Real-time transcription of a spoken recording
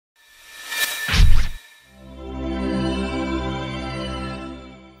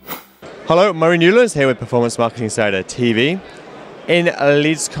Hello, Murray Newlands here with Performance Marketing Insider TV. In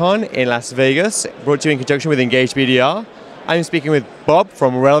LeadsCon in Las Vegas, brought to you in conjunction with Engaged BDR. I'm speaking with Bob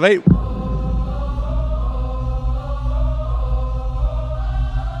from Relevate.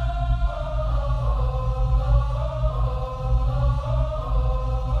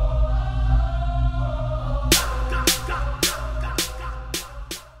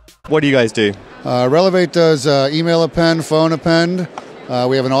 What do you guys do? Relevate does email append, phone append.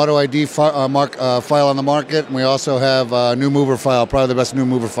 We have an auto ID file on the market, and we also have a new mover file, probably the best new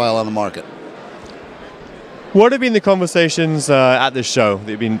mover file on the market. What have been the conversations at this show?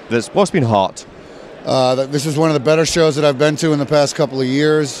 What's been hot? This is one of the better shows that I've been to in the past couple of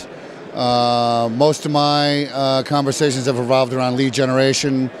years. Most of my conversations have revolved around lead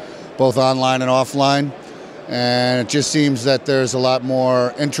generation, both online and offline. And it just seems that there's a lot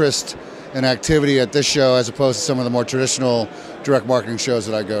more interest and activity at this show as opposed to some of the more traditional direct marketing shows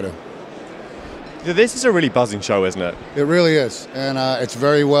that I go to. This is a really buzzing show, isn't it? It really is, and it's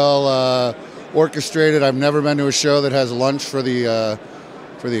very well orchestrated. I've never been to a show that has lunch for the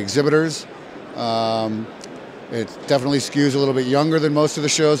exhibitors. It definitely skews a little bit younger than most of the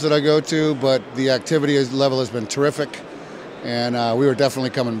shows that I go to, but the activity level has been terrific, and we were definitely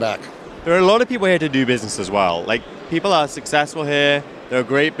coming back. There are a lot of people here to do business as well. Like, people are successful here, there are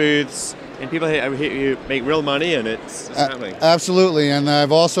great booths, and people here you make real money, and it's happening. Absolutely, and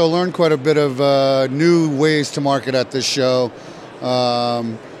I've also learned quite a bit of new ways to market at this show.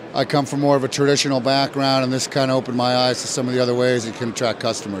 I come from more of a traditional background, and this kind of opened my eyes to some of the other ways you can attract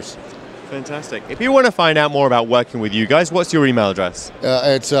customers. Fantastic. If you want to find out more about working with you guys, what's your email address?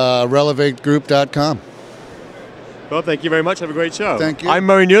 It's relevategroup.com. Well, thank you very much. Have a great show. Thank you. I'm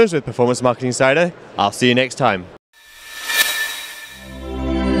Murray Newlands with Performance Marketing Insider. I'll see you next time.